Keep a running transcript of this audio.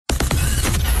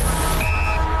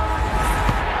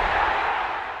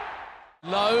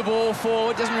low ball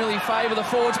forward, doesn't really favour the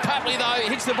forwards. Papley, though,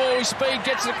 hits the ball with speed,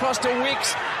 gets it across to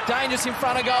Wicks. Dangerous in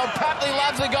front of goal. Papley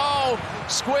loves the goal.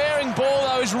 Squaring ball,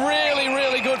 though, is really,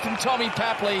 really good from Tommy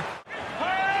Papley.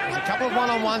 There's a couple of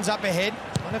one-on-ones up ahead.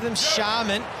 One of them's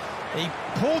Sharman. He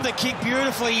pulled the kick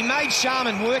beautifully. He made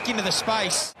Sharman work into the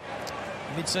space.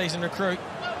 Mid-season recruit.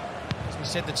 As we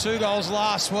said, the 2 goals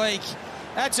last week.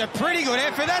 That's a pretty good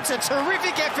effort. That's a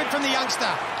terrific effort from the youngster.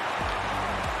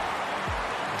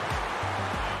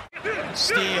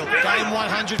 Steele, game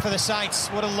 100 for the Saints.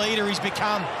 What a leader he's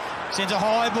become. Sends a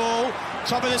high ball,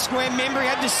 top of the square. Membry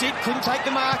had to sit, couldn't take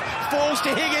the mark. Falls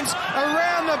to Higgins,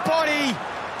 around the body.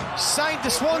 The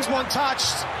Swans want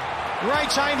touched. Ray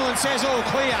Chamberlain says all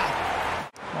clear.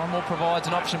 One more provides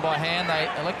an option by hand.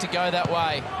 They elect to go that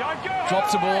way.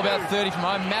 Drops the ball about 30 from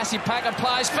home. Massive pack of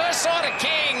plays. First sight of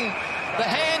King. The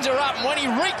hands are up, and when he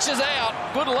reaches out,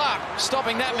 good luck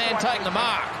stopping that man taking the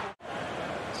mark.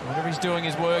 So whatever he's doing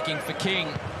is working for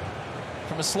King.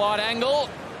 From a slight angle.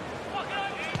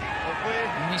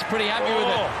 And he's pretty happy with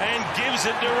it. And gives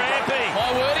it to Rampy.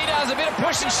 My word, he does. A bit of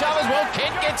push and shove as well.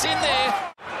 Kent gets in there.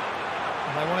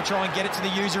 And they want to try and get it to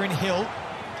the user in Hill.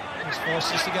 He's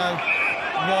forced just to go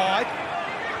wide.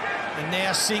 And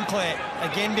now Sinclair,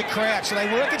 again to Crouch. So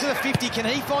they work it to the 50. Can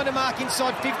he find a mark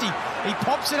inside 50? He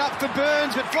pops it up for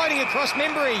Burns, but floating across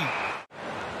Membry.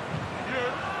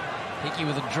 Hickey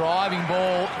with a driving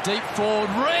ball, deep forward.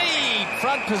 Reed,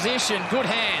 front position, good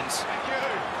hands.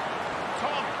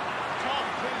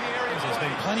 There's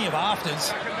been plenty of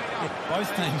afters with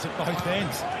both teams at both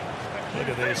ends. Look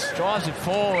at this. Drives it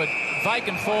forward,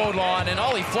 vacant forward line, and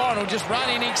Ollie Florin will just run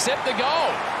in, accept the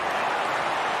goal.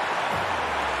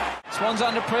 Swans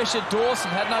under pressure. Dawson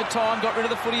had no time, got rid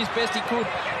of the footy as best he could.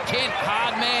 Kent,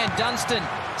 hard man. Dunstan,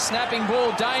 snapping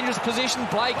ball, dangerous position.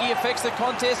 Blakey affects the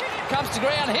contest, comes to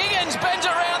ground. Higgins bends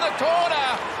around the corner,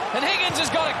 and Higgins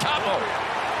has got a couple.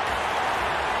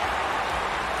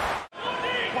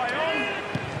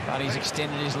 But he's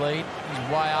extended his lead. He's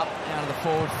way up out of the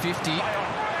forward 50.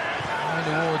 Going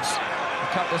towards a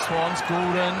couple of Swans.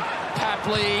 Goulden,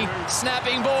 Papley,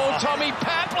 snapping ball. Tommy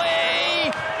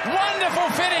Papley. Wonderful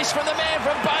finish from the man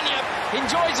from Bunyip.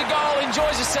 Enjoys a goal,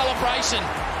 enjoys a celebration.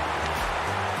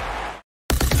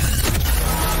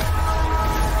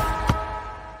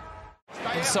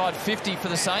 Inside 50 for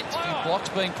the Saints. A few blocks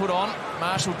being put on.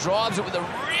 Marshall drives it with a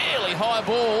really high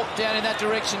ball down in that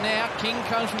direction now. King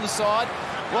comes from the side.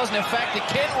 Wasn't a fact that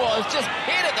Kent was. Just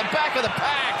hit at the back of the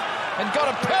pack and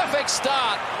got a perfect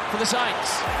start for the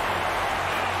Saints.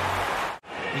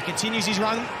 He continues his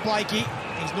run, Blakey.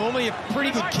 He's normally a pretty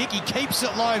good kick. He keeps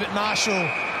it low, but Marshall,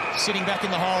 sitting back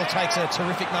in the hole, takes a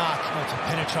terrific mark. Oh, it's a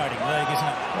penetrating leg, isn't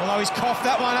it? Although he's coughed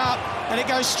that one up, and it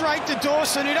goes straight to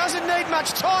Dawson, who doesn't need much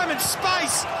time and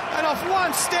space, and off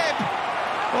one step.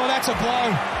 Oh, that's a blow.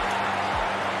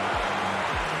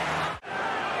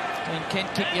 Dean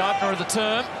Kent kicked the opener of the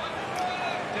term.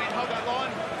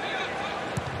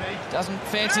 Doesn't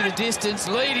fancy the distance.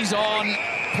 Lead is on.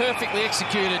 Perfectly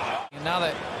executed.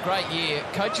 Another great year.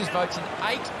 Coaches votes in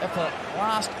 8 of the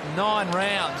last 9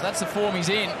 rounds. That's the form he's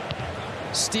in.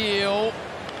 Steele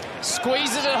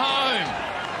squeezes it home.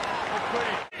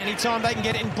 Anytime they can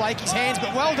get it in Blakey's hands,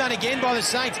 but well done again by the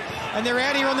Saints. And they're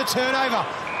out here on the turnover.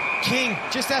 King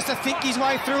just has to think his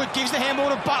way through it. Gives the handball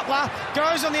to Butler.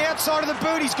 Goes on the outside of the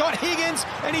boot. He's got Higgins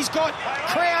and he's got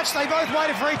Crouch. They both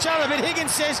waited for each other, but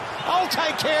Higgins says, I'll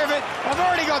take care of it. I've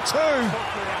already got 2.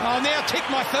 I'll now kick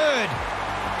my 3rd.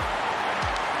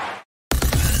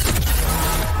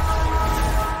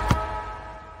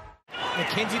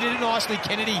 McKenzie did it nicely.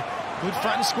 Kennedy, good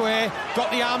front and square. Got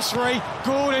the arms free.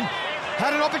 Gordon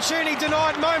had an opportunity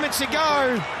denied moments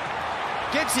ago.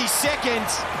 Gets his 2nd.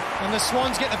 And the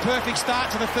Swans get the perfect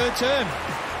start to the 3rd term.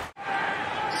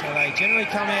 So they generally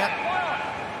come out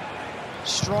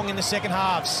strong in the second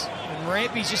halves. And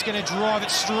Rampy's just going to drive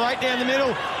it straight down the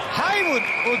middle. Haywood,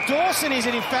 or Dawson is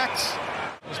it in fact.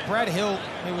 It was Brad Hill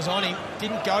who was on him.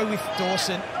 Didn't go with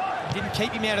Dawson. Didn't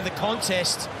keep him out of the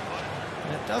contest.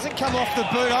 And it doesn't come off the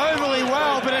boot overly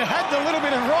well, but it had the little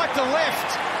bit of right to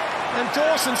left. And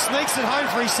Dawson sneaks it home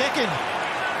for his 2nd.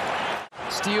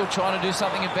 Steele trying to do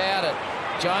something about it.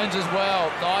 Jones as well.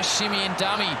 Nice shimmy and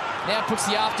dummy. Now puts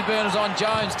the afterburners on.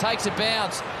 Jones takes a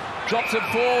bounce. Drops it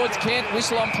forwards. Kent,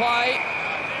 whistle on play.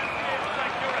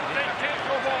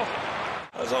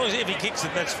 As long as if he kicks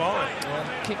it, that's fine. Well,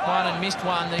 kicked one and missed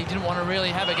one that he didn't want to really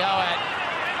have a go at.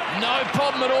 No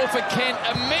problem at all for Kent.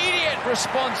 Immediate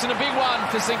response and a big one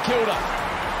for St Kilda.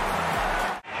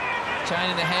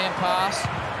 Chaining the hand pass.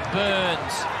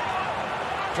 Burns.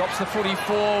 Drops the footy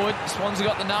forward. Swans have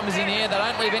got the numbers in the air. They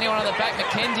don't leave anyone on the back.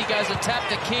 McKenzie goes to tap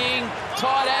to King.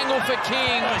 Tight angle for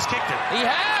King. Oh, he's kicked it. He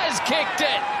has kicked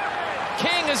it.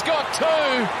 King has got 2,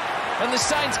 and the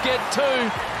Saints get 2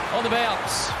 on the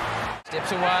bounce.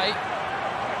 Steps away.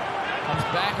 Comes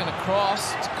back and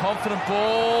across. It's a confident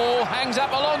ball. Hangs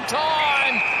up a long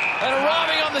time. And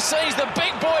arriving on the scene is the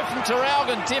big boy from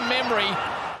Traralgon, Tim Memory.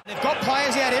 They've got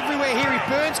players out everywhere here. If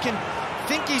Burns can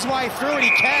think his way through it,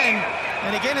 he can.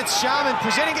 And again, it's Sharman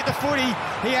presenting at the footy.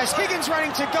 He has Higgins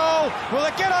running to goal. Will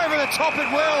it get over the top? It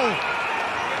will.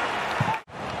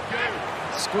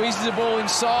 Squeezes the ball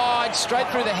inside, straight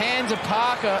through the hands of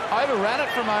Parker. Overran it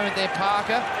for a moment there,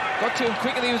 Parker. Got to him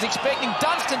quicker than he was expecting.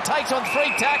 Dunstan takes on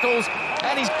 3 tackles,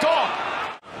 and he's gone.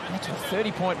 That's a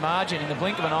 30-point margin in the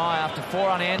blink of an eye after 4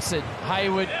 unanswered.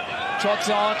 Hayward trots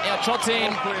on, trots in.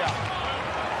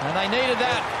 And they needed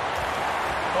that.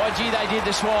 By gee, they did,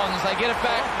 the Swans. They get it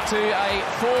back to a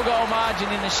 4-goal margin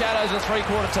in the shadows of 3/4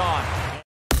 time.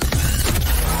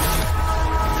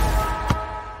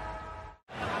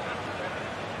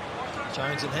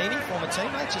 Jones and Heaney, former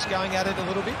teammates, just going at it a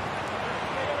little bit.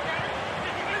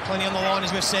 Plenty on the line,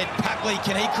 as we've said. Papley,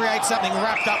 can he create something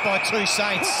wrapped up by 2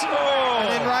 Saints? And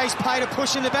then Ray's paid a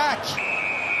push in the back.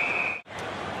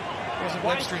 It wasn't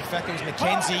Webster, in fact, it was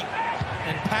McKenzie.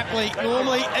 And Papley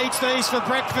normally eats these for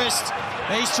breakfast.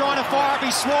 He's trying to fire up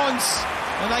his Swans,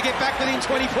 and they get back within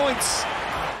 20 points.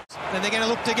 Then they're going to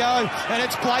look to go, and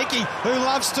it's Blakey, who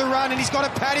loves to run, and he's got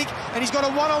a paddock, and he's got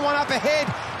a one-on-one up ahead.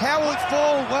 How will it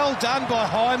fall? Well done by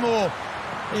Highmore.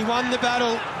 He won the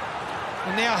battle.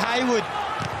 And now Hayward.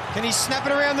 Can he snap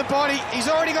it around the body? He's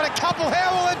already got a couple.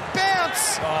 How will it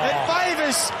bounce? It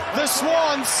favours the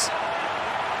Swans.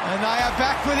 And they are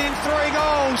back within 3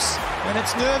 goals. And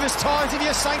it's nervous times if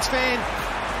you're a Saints fan.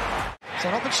 So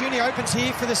an opportunity opens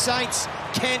here for the Saints.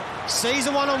 Kent sees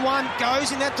a one-on-one,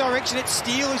 goes in that direction. It's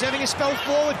Steele who's having a spell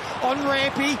forward on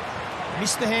Rampy.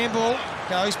 Missed the handball,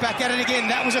 goes back at it again.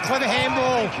 That was a clever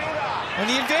handball. And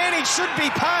the advantage should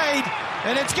be paid.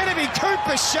 And it's going to be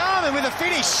Cooper Sharman with a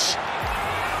finish.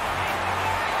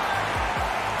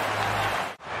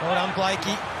 Well done,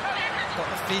 Blakey. Got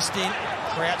the fist in.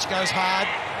 Crouch goes hard.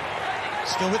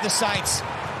 Still with the Saints.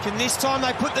 Can this time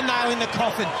they put the nail in the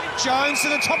coffin? Jones to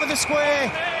the top of the square.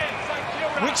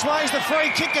 Which way is the free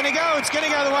kick going to go? It's going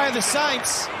to go the way of the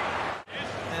Saints.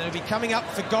 And it'll be coming up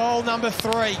for goal number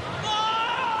 3.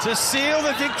 To seal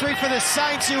the victory for the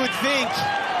Saints, you would think.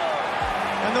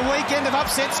 And the weekend of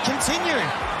upsets continue.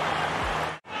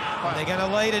 And they're going to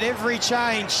lead at every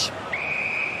change.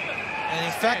 And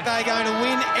in fact, they're going to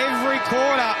win every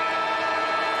quarter.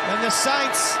 And the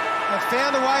Saints have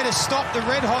found a way to stop the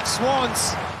red-hot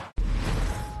Swans.